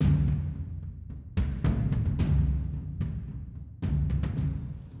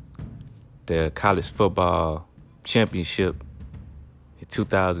the college football championship in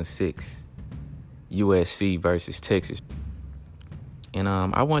 2006, USC versus Texas. And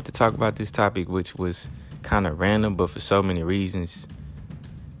I wanted to talk about this topic, which was kind of random, but for so many reasons,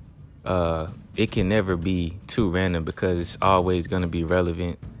 it can never be too random because it's always going to be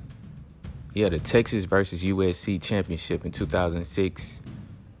relevant. Yeah, the Texas versus USC championship in 2006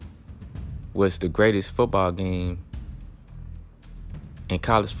 was the greatest football game in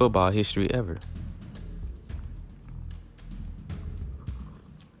college football history ever.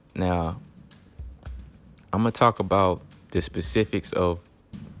 Now, I'm going to talk about the specifics of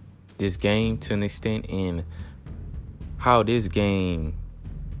this game to an extent and how this game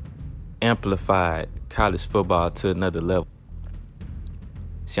amplified college football to another level.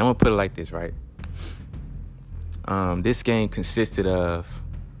 See, I'm going to put it like this, right? This game consisted of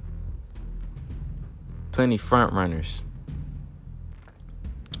plenty front runners.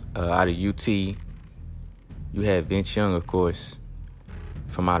 Out of UT, you had Vince Young, of course,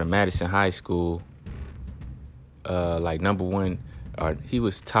 from out of Madison High School. Number one, he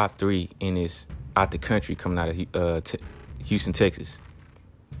was top 3 in his out the country coming out of Houston, Texas.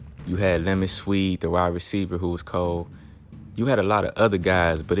 You had Lemon Sweet, the wide receiver, who was cold. You had a lot of other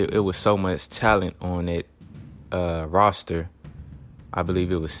guys, but it was so much talent on that roster. I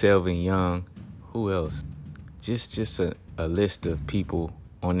believe it was Selvin Young. Who else? Just a list of people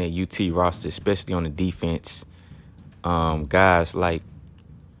on that UT roster, especially on the defense. Guys like,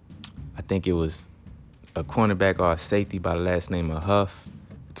 I think it was a cornerback or a safety by the last name of Huff.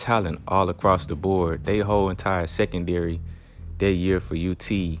 Talent all across the board. Their whole entire secondary that year for UT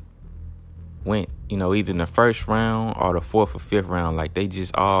went, either in the first round or the 4th or 5th round. Like,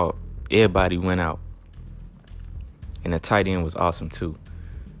 everybody went out. And the tight end was awesome too.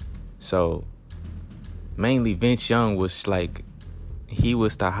 So, mainly Vince Young was he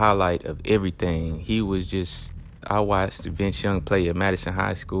was the highlight of everything. I watched Vince Young play at Madison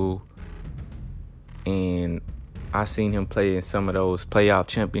High School, and I seen him play in some of those playoff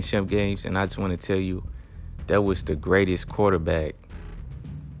championship games, and I just want to tell you, that was the greatest quarterback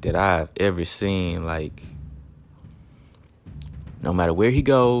that I've ever seen. Like, no matter where he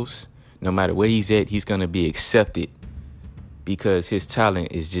goes, no matter where he's at, he's going to be accepted because his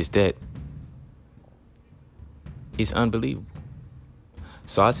talent is just that. It's unbelievable.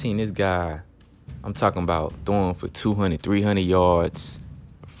 So I seen this guy, I'm talking about throwing for 200, 300 yards.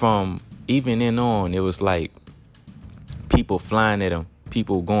 From even then on, it was like people flying at him,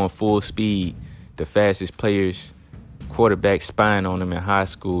 people going full speed, the fastest players, quarterback spying on him in high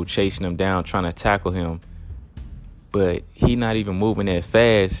school, chasing him down, trying to tackle him. But he not even moving that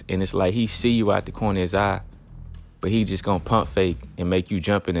fast, and it's like he see you out the corner of his eye, but he just going to pump fake and make you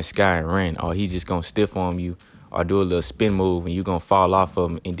jump in the sky and run, or he just going to stiff arm you or do a little spin move and you going to fall off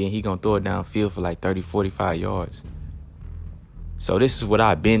of him, and then he going to throw it downfield for like 30, 45 yards. So this is what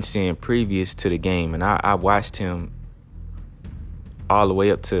I've been seeing previous to the game, and I watched him all the way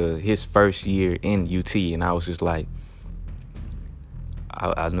up to his first year in UT, and I was just like,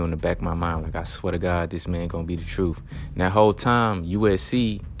 I knew in the back of my mind, like, I swear to God, this man going to be the truth. And that whole time,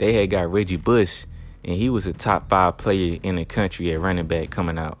 USC, they had got Reggie Bush, and he was a top 5 player in the country at running back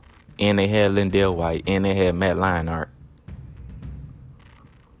coming out. And they had Lindell White, and they had Matt Leinart.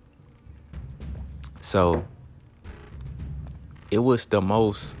 So it was the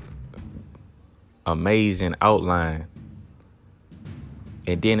most amazing outline.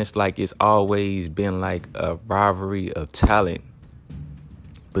 And then it's like it's always been like a rivalry of talent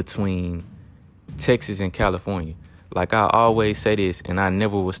between Texas and California. Like, I always say this, and I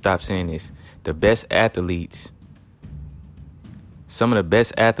never will stop saying this. The best athletes, some of the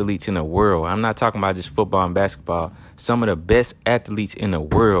best athletes in the world, I'm not talking about just football and basketball, some of the best athletes in the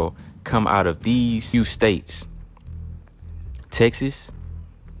world come out of these few states. Texas,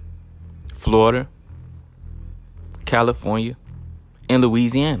 Florida, California, and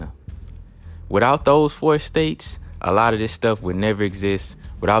Louisiana. Without those 4 states, a lot of this stuff would never exist.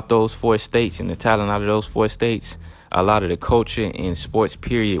 Without those 4 states and the talent out of those 4 states, a lot of the culture in sports,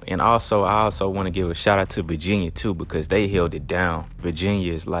 period. And also, I also want to give a shout out to Virginia too, because they held it down.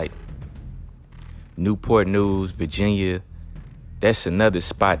 Virginia is like Newport News, Virginia. That's another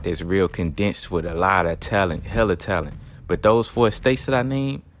spot that's real condensed with a lot of talent, hella talent. But those 4 states that I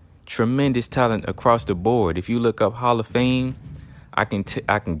named, tremendous talent across the board. If you look up Hall of Fame, I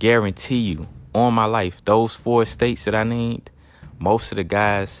can guarantee you, on my life, those 4 states that I named, most of the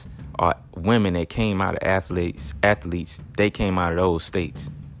guys are women that came out of athletes, they came out of those states.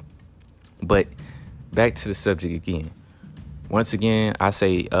 But back to the subject again. Once again, I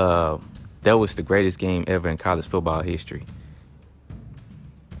say that was the greatest game ever in college football history.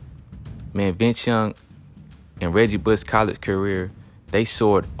 Man, Vince Young and Reggie Bush's college career, they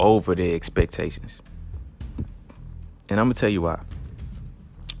soared over their expectations. And I'm going to tell you why.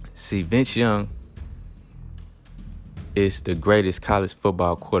 See, Vince Young is the greatest college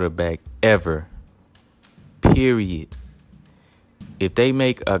football quarterback ever. Period. If they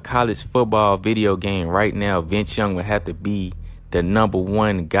make a college football video game right now, Vince Young would have to be the number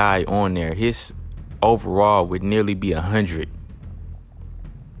one guy on there. His overall would nearly be 100.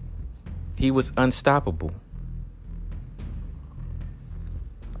 He was unstoppable.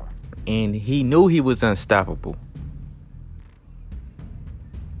 And he knew he was unstoppable.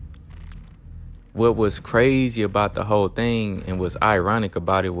 What was crazy about the whole thing and was ironic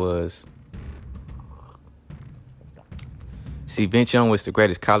about it was, see, Vince Young was the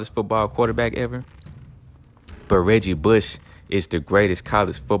greatest college football quarterback ever, but Reggie Bush is the greatest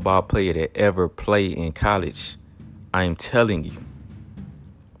college football player that ever played in college. I'm telling you.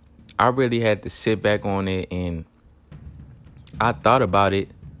 I really had to sit back on it, and I thought about it,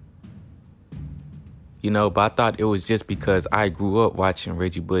 but I thought it was just because I grew up watching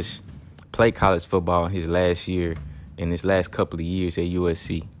Reggie Bush play college football in his last couple of years at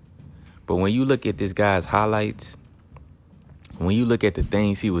USC. But when you look at this guy's highlights, when you look at the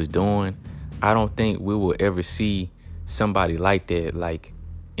things he was doing, I don't think we will ever see somebody like that, like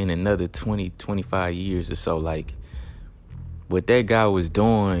in another 20, 25 years or so. Like, what that guy was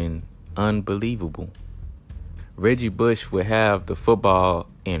doing, unbelievable. Reggie Bush would have the football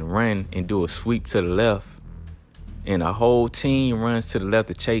and run and do a sweep to the left, and a whole team runs to the left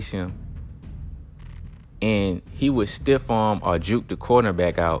to chase him, and he would stiff arm or juke the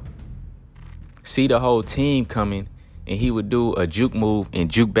cornerback out, see the whole team coming, and he would do a juke move and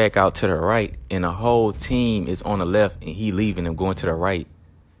juke back out to the right, and the whole team is on the left, and he leaving them going to the right,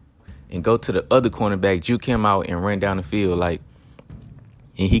 and go to the other cornerback, juke him out, and run down the field,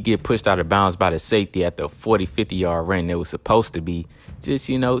 and he get pushed out of bounds by the safety at the 40, 50-yard run that was supposed to be just,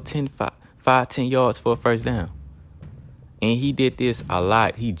 10 yards for a first down. And he did this a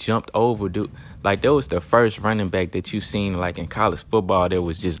lot. He jumped over, dude. Like, that was the first running back that you seen, like, in college football that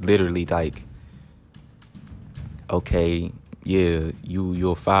was just literally like, okay, yeah,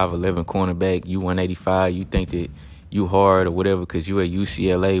 you're a 5'11" cornerback, you 185, you think that you hard or whatever because you at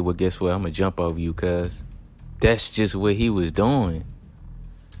UCLA. Well, guess what? I'm going to jump over you, cuz that's just what he was doing.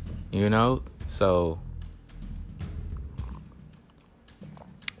 So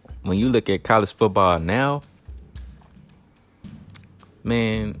when you look at college football now,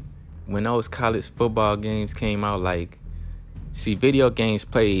 man, when those college football games came out, see, video games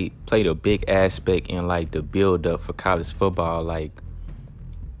played a big aspect in the build up for college football. Like,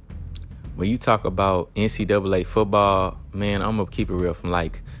 when you talk about NCAA football, man, I'm gonna keep it real,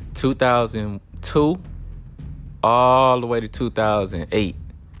 from 2002 all the way to 2008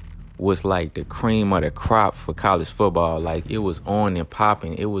 was the cream of the crop for college football. Like, it was on and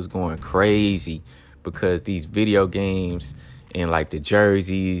popping. It was going crazy because these video games and the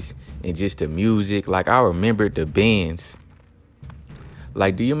jerseys and just the music. I remembered the bands.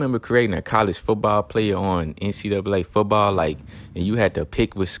 Do you remember creating a college football player on NCAA football? And you had to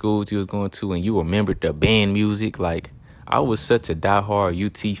pick which schools you was going to, and you remembered the band music. I was such a diehard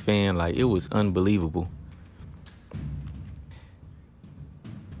UT fan. It was unbelievable.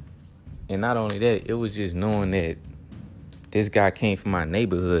 And not only that, it was just knowing that this guy came from my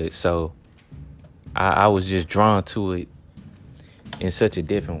neighborhood. So I was just drawn to it in such a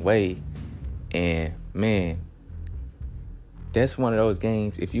different way. And, man, that's one of those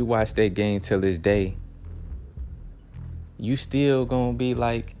games, if you watch that game till this day, you still gonna be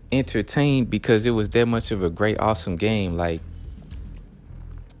entertained because it was that much of a great, awesome game.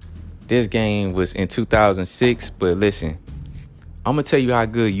 This game was in 2006, but listen, I'm gonna tell you how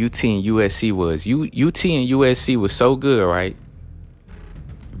good UT and USC was. UT and USC was so good, right?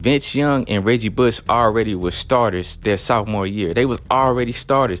 Vince Young and Reggie Bush already were starters their sophomore year. They was already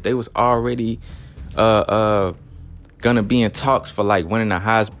starters. They was already gonna be in talks for winning the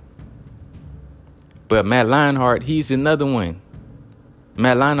Heisman. But Matt Leinart, he's another one.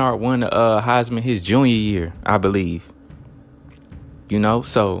 Matt Leinart won the Heisman his junior year, I believe.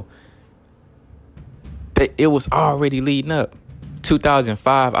 So it was already leading up.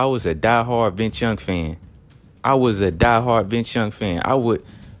 2005, I was a diehard Vince Young fan.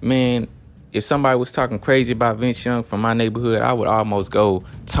 If somebody was talking crazy about Vince Young from my neighborhood, I would almost go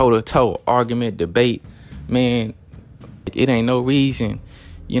toe-to-toe, argument, debate. Man, it ain't no reason,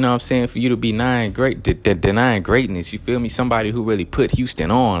 for you to be denying greatness. You feel me? Somebody who really put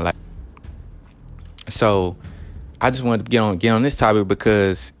Houston on. So I just wanted to get on this topic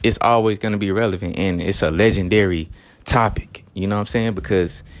because it's always going to be relevant and it's a legendary topic. You know what I'm saying?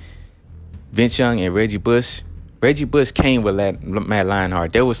 Because Vince Young and Reggie Bush. Reggie Bush came with Matt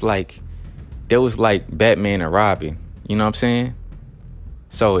Lionheart. That was like Batman and Robin. You know what I'm saying?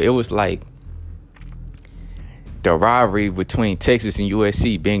 So it was like the rivalry between Texas and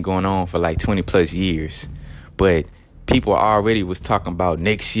USC been going on for like 20 plus years. But people already was talking about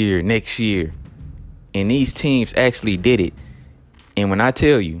next year. And these teams actually did it. And when I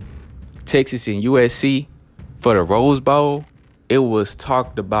tell you, Texas and USC for the Rose Bowl, it was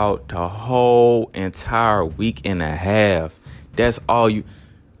talked about the whole entire week and a half. That's all you...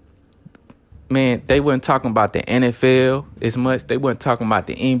 Man, they wasn't talking about the NFL as much. They wasn't talking about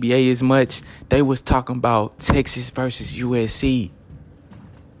the NBA as much. They was talking about Texas versus USC.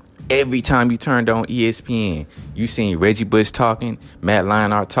 Every time you turned on ESPN, you seen Reggie Bush talking, Matt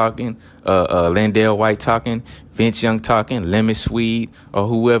Leinart talking, Lindell White talking, Vince Young talking, Lemon Swede, or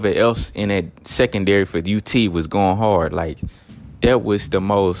whoever else in that secondary for UT was going hard. Like, that was the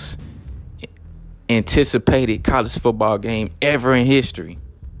most anticipated college football game ever in history.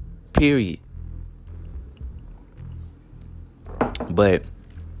 Period. But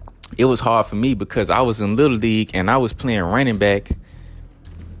it was hard for me because I was in Little League and I was playing running back.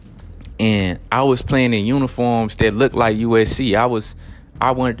 And I was playing in uniforms that looked like USC.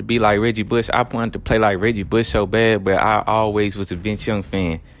 I wanted to be like Reggie Bush. I wanted to play like Reggie Bush so bad, but I always was a Vince Young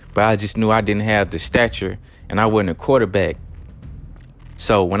fan. But I just knew I didn't have the stature and I wasn't a quarterback.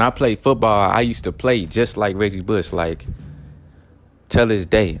 So when I played football, I used to play just like Reggie Bush. Like, till this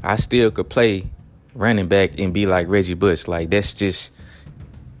day, I still could play running back and be like Reggie Bush. Like, that's just...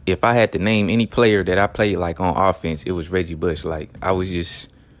 If I had to name any player that I played like on offense, it was Reggie Bush. Like, I was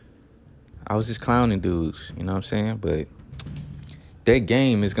just clowning dudes, you know what I'm saying? But that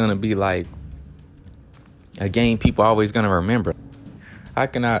game is going to be like a game people always going to remember. How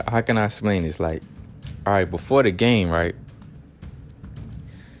can I explain this? Like, all right, before the game, right?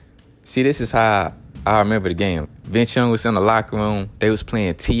 See, this is how I remember the game. Vince Young was in the locker room. They was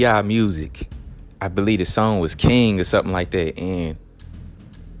playing T.I. music. I believe the song was King or something like that. And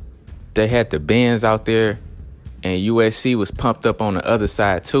they had the bands out there. And USC was pumped up on the other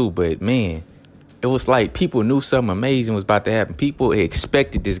side too. But, man, it was like people knew something amazing was about to happen. People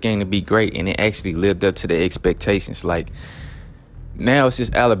expected this game to be great, and it actually lived up to the expectations. Like, now it's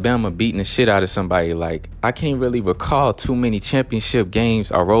just Alabama beating the shit out of somebody. Like, I can't really recall too many championship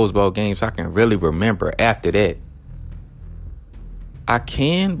games or Rose Bowl games I can really remember after that. I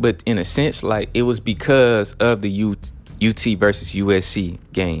can, but in a sense, like, it was because of the UT versus USC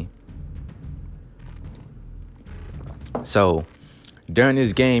game. So, during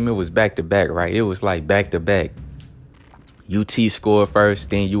this game, it was back-to-back, right? It was like back-to-back. UT scored first,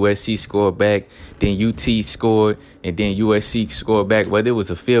 then USC scored back, then UT scored, and then USC scored back. Whether it was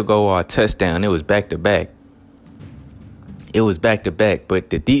a field goal or a touchdown, it was back-to-back. It was back-to-back, but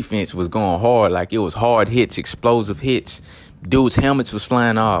the defense was going hard. Like, it was hard hits, explosive hits. Dudes' helmets was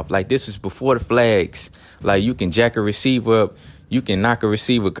flying off. Like, this was before the flags. Like, you can jack a receiver up. You can knock a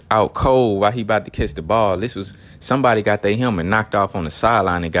receiver out cold while he about to catch the ball. This was somebody got their helmet knocked off on the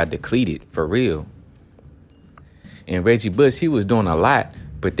sideline and got depleted for real. And Reggie Bush, he was doing a lot,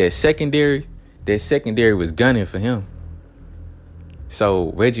 but that secondary was gunning for him.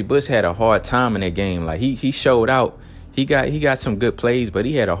 So Reggie Bush had a hard time in that game. Like, he showed out. He got some good plays, but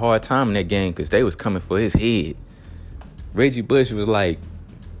he had a hard time in that game because they was coming for his head. Reggie Bush was like,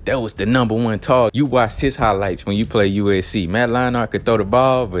 that was the number one target. You watched his highlights when you play USC. Matt Leinart could throw the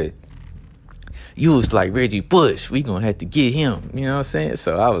ball, but you was like, Reggie Bush, we gonna have to get him. You know what I'm saying?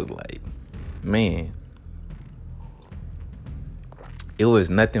 So I was like, man, it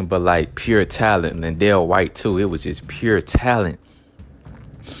was nothing but like pure talent. Lindell White too. It was just pure talent.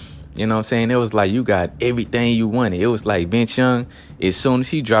 You know what I'm saying? It was like you got everything you wanted. It was like Vince Young, as soon as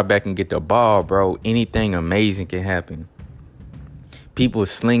he drop back and get the ball, bro, anything amazing can happen. People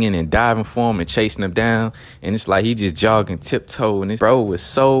slinging and diving for him and chasing him down. And it's like he just jogging tiptoe. And this bro was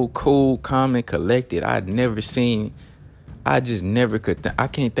so cool, calm, and collected. I just never could. I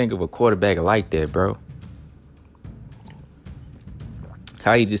can't think of a quarterback like that, bro.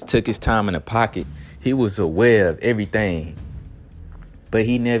 How he just took his time in the pocket. He was aware of everything. But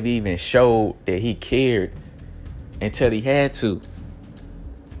he never even showed that he cared until he had to.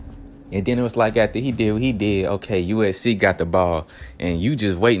 And then it was like after he did what he did, okay, USC got the ball. And you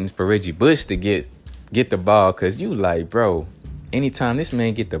just waiting for Reggie Bush to get the ball. Because you like, bro, anytime this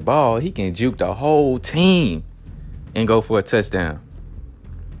man get the ball, he can juke the whole team and go for a touchdown.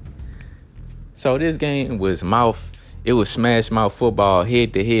 So this game was it was smash mouth football,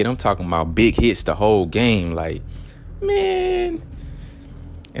 head to head. I'm talking about big hits the whole game. Like, man.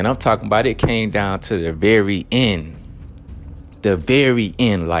 And I'm talking about it came down to the very end. The very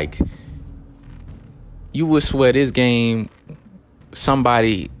end, like You would swear this game,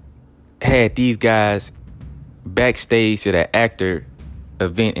 somebody had these guys backstage at an actor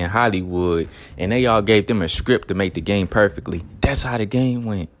event in Hollywood, and they all gave them a script to make the game perfectly. That's how the game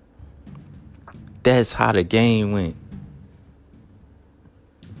went. That's how the game went.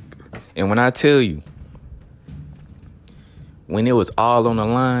 And when I tell you, when it was all on the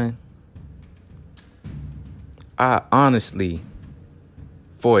line, I honestly,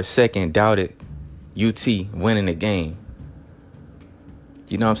 for a second, doubted UT winning the game.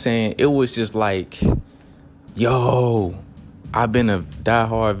 You know what I'm saying? It was just like, yo, I've been a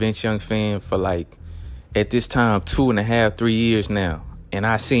diehard Vince Young fan for like, at this time, 2.5, 3 years now. And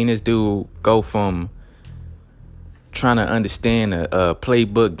I seen this dude go from trying to understand a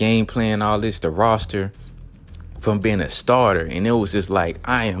playbook, game plan, all this, the roster, from being a starter. And it was just like,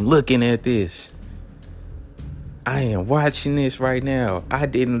 I am looking at this. I am watching this right now. I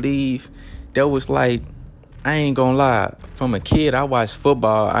didn't leave. That was like, I ain't gonna lie. From a kid, I watched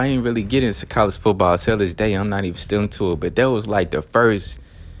football. I ain't really get into college football till this day. I'm not even still into it. But that was like the first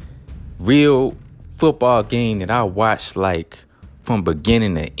real football game that I watched like from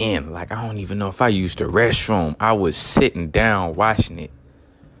beginning to end. Like, I don't even know if I used the restroom. I was sitting down watching it.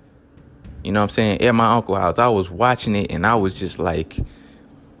 You know what I'm saying? At my uncle's house, I was watching it and I was just like,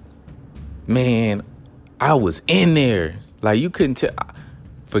 man, I was in there. Like, you couldn't tell.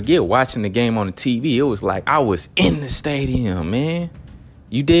 Forget watching the game on the TV. It was like I was in the stadium, man.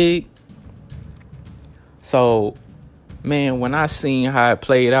 You dig? So, man, when I seen how it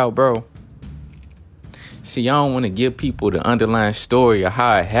played out, bro. See, I don't want to give people the underlying story of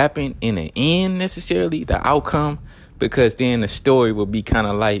how it happened in the end necessarily, the outcome, because then the story would be kind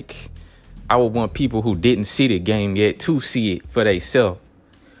of like, I would want people who didn't see the game yet to see it for themselves.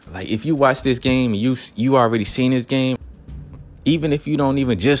 Like, if you watch this game and you already seen this game, even if you don't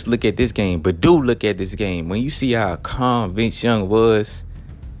even just look at this game, but do look at this game, when you see how calm Vince Young was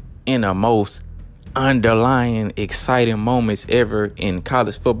in the most underlying, exciting moments ever in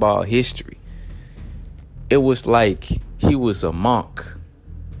college football history, it was like he was a monk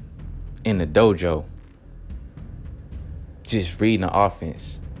in the dojo, just reading the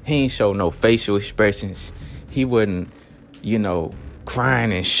offense. He ain't show no facial expressions. He wasn't,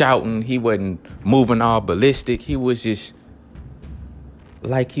 crying and shouting. He wasn't moving all ballistic. He was just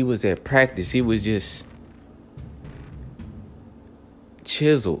like he was at practice. He was just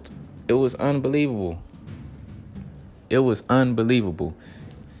chiseled. It was unbelievable. It was unbelievable.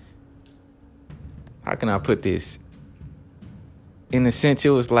 How can I put this? In a sense, it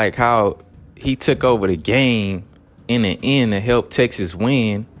was like how he took over the game in the end to help Texas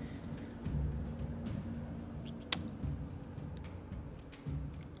win.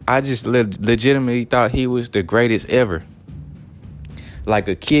 I just legitimately thought he was the greatest ever. Like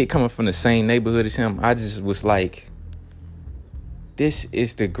a kid coming from the same neighborhood as him, I just was like, this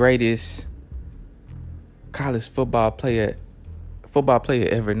is the greatest college football player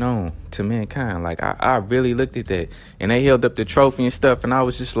ever known to mankind. Like, I really looked at that. And they held up the trophy and stuff, and I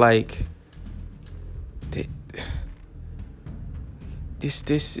was just like,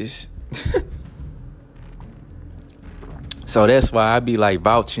 this is... So that's why I be like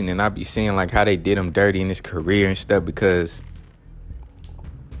vouching and I be seeing like how they did him dirty in his career and stuff, because,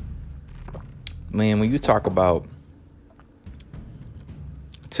 man, when you talk about,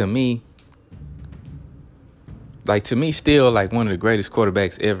 to me, still like one of the greatest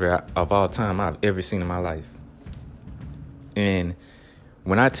quarterbacks ever of all time I've ever seen in my life. And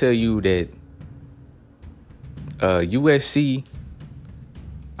when I tell you that USC,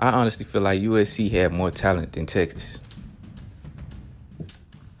 I honestly feel like USC had more talent than Texas.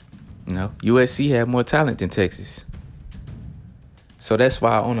 USC had more talent than Texas. So that's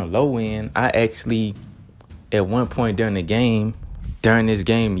why on the low end, I actually, at one point during this game,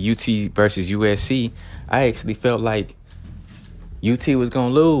 UT versus USC, I actually felt like UT was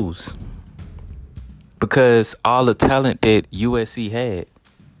going to lose because all the talent that USC had.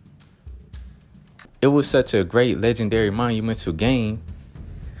 It was such a great, legendary, monumental game,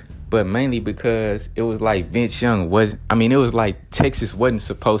 but mainly because it was like Vince Young it was like Texas wasn't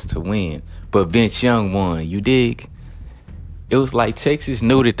supposed to win, but Vince Young won. You dig? It was like Texas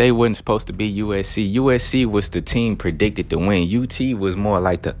knew that they wasn't supposed to be USC. USC was the team predicted to win. UT was more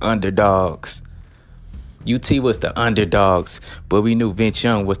like the underdogs. UT was the underdogs, but we knew Vince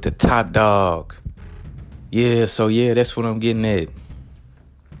Young was the top dog. Yeah, so yeah, that's what I'm getting at.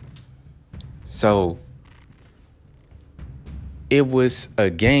 So it was a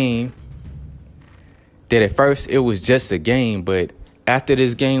game that at first it was just a game, but after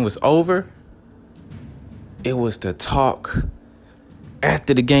this game was over, it was the talk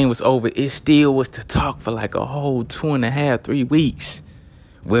After the game was over, it still was to talk for like a whole 2.5, 3 weeks.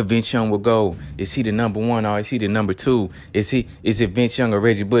 Where Vince Young will go. Is he the number one or is he the number two? Is it Vince Young or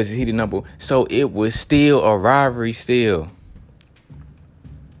Reggie Bush? Is he the number? So it was still a rivalry still.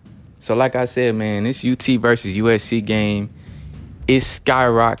 So like I said, man, this UT versus USC game, it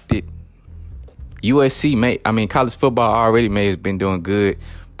skyrocketed. College football already may have been doing good,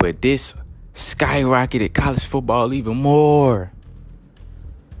 but this skyrocketed college football even more.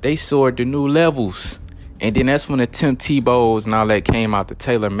 They soared to new levels. And then that's when the Tim Tebow's and all that came out, the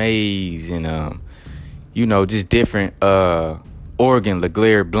Taylor Mays and, just different, Oregon,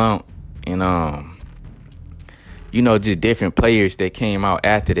 LeGlaire Blount and, just different players that came out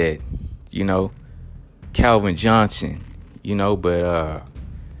after that, Calvin Johnson, but,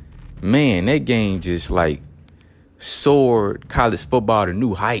 man, that game just like soared college football to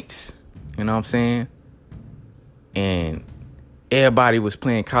new heights, you know what I'm saying? And everybody was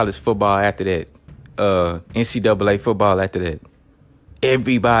playing college football after that. NCAA football after that.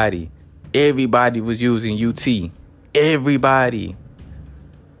 Everybody was using UT. Everybody,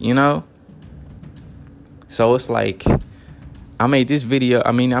 So it's like, I made this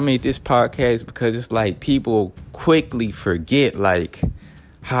podcast because it's like people quickly forget like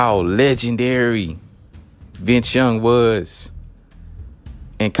how legendary Vince Young was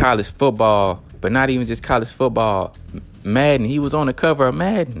in college football, but not even just college football. Madden, he was on the cover of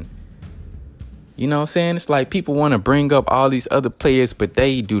Madden. You know what I'm saying? It's like people want to bring up all these other players, but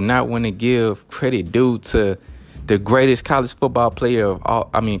they do not want to give credit due to the greatest college football player of all,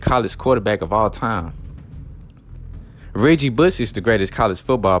 college quarterback of all time. Reggie Bush is the greatest college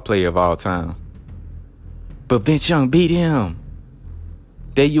football player of all time. But Vince Young beat him.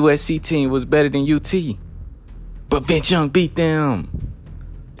 That USC team was better than UT. But Vince Young beat them.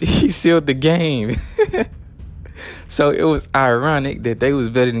 He sealed the game. So it was ironic that they was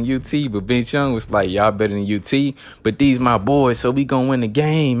better than UT, but Vince Young was like, y'all better than UT, but these my boys, so we gonna win the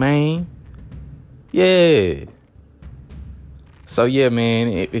game, man. Yeah. So yeah, man,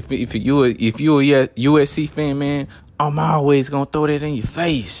 if you a USC fan, man, I'm always gonna throw that in your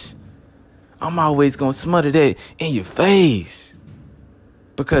face. I'm always gonna smother that in your face.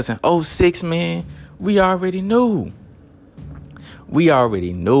 Because in 2006, man, we already knew.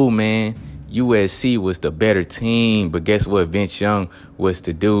 Man. USC was the better team, but guess what? Vince Young was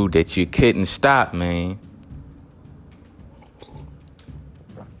the dude that you couldn't stop, man.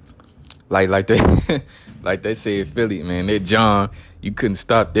 Like they say in Philly, man. That John, you couldn't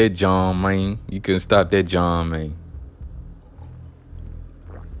stop that John, man. You couldn't stop that John, man.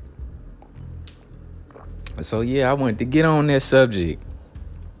 So yeah, I wanted to get on that subject,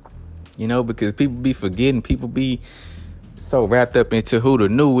 because people be forgetting, people be so wrapped up into who the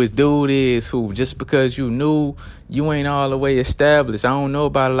newest dude is, who just because you knew, you ain't all the way established. I don't know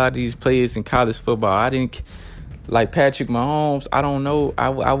about a lot of these players in college football. I didn't, like Patrick Mahomes, I don't know.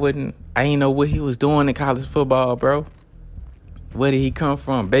 I ain't know what he was doing in college football, bro. Where did he come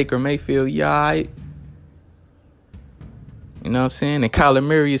from? Baker Mayfield, yeah, all right. You know what I'm saying? And Kyler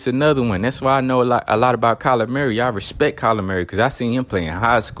Murray is another one. That's why I know a lot about Kyler Murray. I respect Kyler Murray because I seen him play in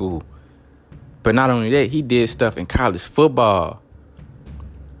high school. But not only that, he did stuff in college football.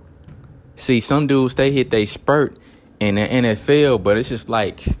 See, some dudes, they hit they spurt in the NFL, but it's just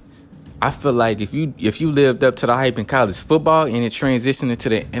like, I feel like if you lived up to the hype in college football and it transitioned into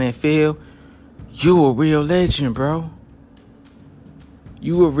the NFL, you a real legend, bro.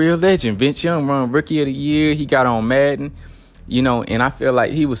 You a real legend. Vince Young won Rookie of the Year. He got on Madden, and I feel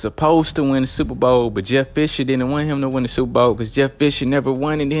like he was supposed to win the Super Bowl, but Jeff Fisher didn't want him to win the Super Bowl because Jeff Fisher never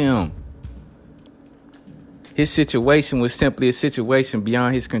wanted him. His situation was simply a situation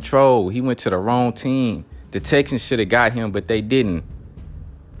beyond his control. He went to the wrong team. The Texans should have got him, but they didn't.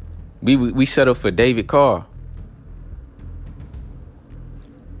 We settled for David Carr.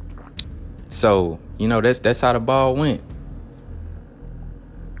 So, that's how the ball went.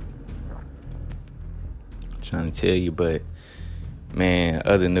 I'm trying to tell you, but man,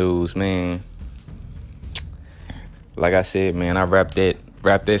 other news, man. Like I said, man, I wrap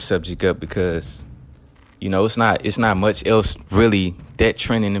that subject up because it's not much else really that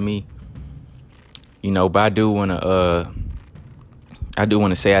trending to me. But I do want to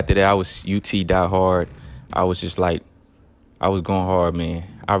say after that, I was UT die hard. I was just like, I was going hard, man.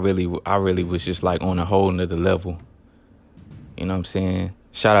 I really was just like on a whole nother level. You know what I'm saying?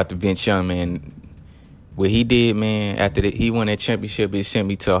 Shout out to Vince Young, man. What he did, man, after he won that championship, it sent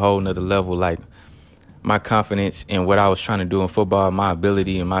me to a whole nother level. Like, my confidence in what I was trying to do in football, my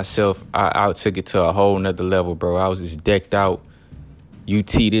ability and myself, I took it to a whole nother level, bro. I was just decked out. UT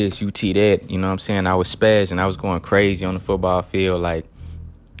this, UT that, you know what I'm saying? I was spazzing. I was going crazy on the football field. Like,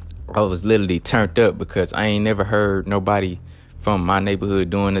 I was literally turned up because I ain't never heard nobody from my neighborhood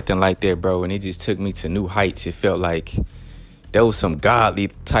doing nothing like that, bro. And it just took me to new heights. It felt like that was some godly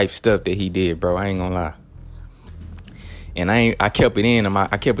type stuff that he did, bro. I ain't gonna lie. And I kept it in.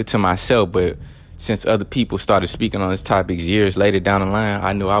 I kept it to myself. But since other people started speaking on this topics years later down the line,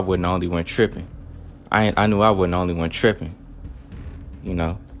 I knew I wasn't the only one tripping. I knew I wasn't the only one tripping. You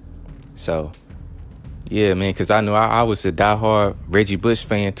know. So yeah, man, because I knew I was a diehard Reggie Bush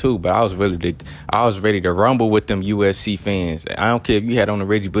fan too, but I was ready to rumble with them USC fans. I don't care if you had on the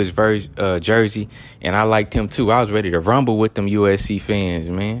Reggie Bush jersey, and I liked him too. I was ready to rumble with them USC fans,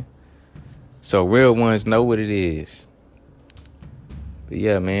 man. So real ones know what it is. But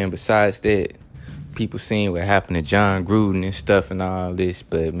yeah, man, besides that, people seeing what happened to John Gruden and stuff and all this,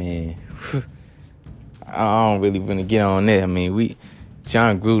 but man, I don't really want to get on that. I mean,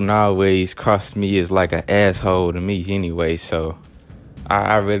 John Gruden always crossed me as like an asshole to me anyway, so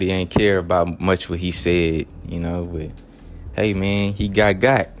I really ain't care about much what he said, you know, but hey, man, he got,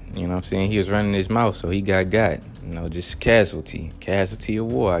 you know what I'm saying? He was running his mouth, so he got, you know, just casualty of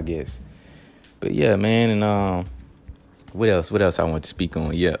war, I guess. But yeah, man, and what else I want to speak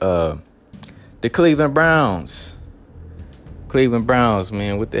on? Yeah, the Cleveland Browns,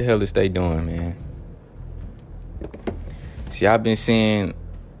 man, what the hell is they doing, man? See, I've been seeing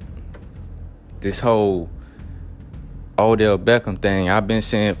this whole Odell Beckham thing. I've been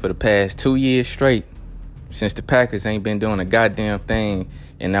saying for the past 2 years straight, since the Packers ain't been doing a goddamn thing,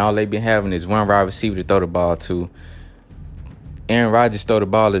 and all they been having is one wide receiver to throw the ball to. Aaron Rodgers throw the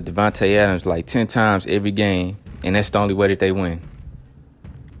ball at Devontae Adams like 10 times every game, and that's the only way that they win.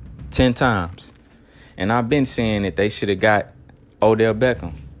 10 times. And I've been saying that they should have got Odell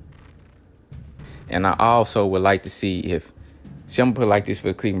Beckham. And I also would like to see if, I'm going to put it like this for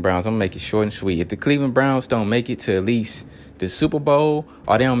the Cleveland Browns. I'm going to make it short and sweet. If the Cleveland Browns don't make it to at least the Super Bowl,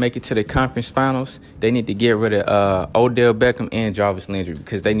 or they don't make it to the conference finals, they need to get rid of Odell Beckham and Jarvis Landry,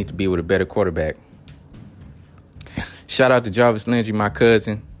 because they need to be with a better quarterback. Shout out to Jarvis Landry, my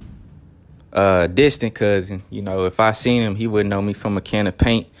cousin, distant cousin. You know, if I seen him, he wouldn't know me from a can of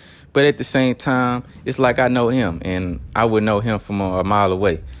paint. But at the same time, it's like I know him, and I would know him from a mile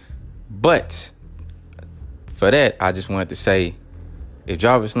away. But for that, I just wanted to say, if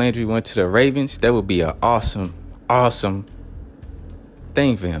Jarvis Landry went to the Ravens, that would be an awesome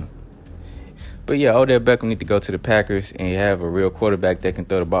thing for him. But yeah, Odell Beckham need to go to the Packers and have a real quarterback that can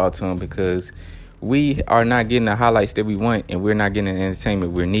throw the ball to him, because we are not getting the highlights that we want, and we're not getting the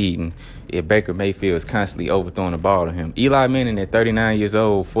entertainment we're needing if Baker Mayfield is constantly overthrowing the ball to him. Eli Manning at 39 years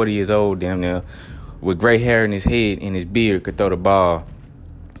old, 40 years old, damn near, with gray hair in his head and his beard, could throw the ball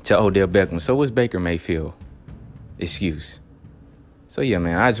to Odell Beckham. So what's Baker Mayfield excuse? So yeah,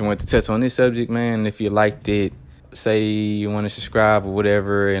 man, I just wanted to touch on this subject, man. If you liked it, say you want to subscribe or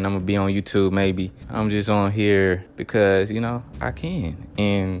whatever, and I'm gonna be on YouTube maybe. I'm just on here because, you know, I can,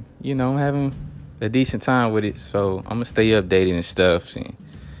 and you know, I'm having a decent time with it, so I'm gonna stay updated and stuff, and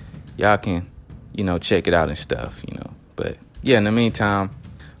y'all can, you know, check it out and stuff, you know. But yeah, in the meantime,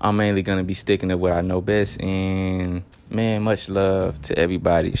 I'm mainly gonna be sticking to what I know best, and man, much love to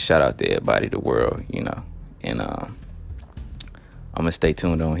everybody. Shout out to everybody, the world, you know. And I'm gonna stay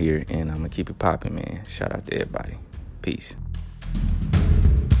tuned on here, and I'm gonna keep it popping, man. Shout out to everybody. Peace.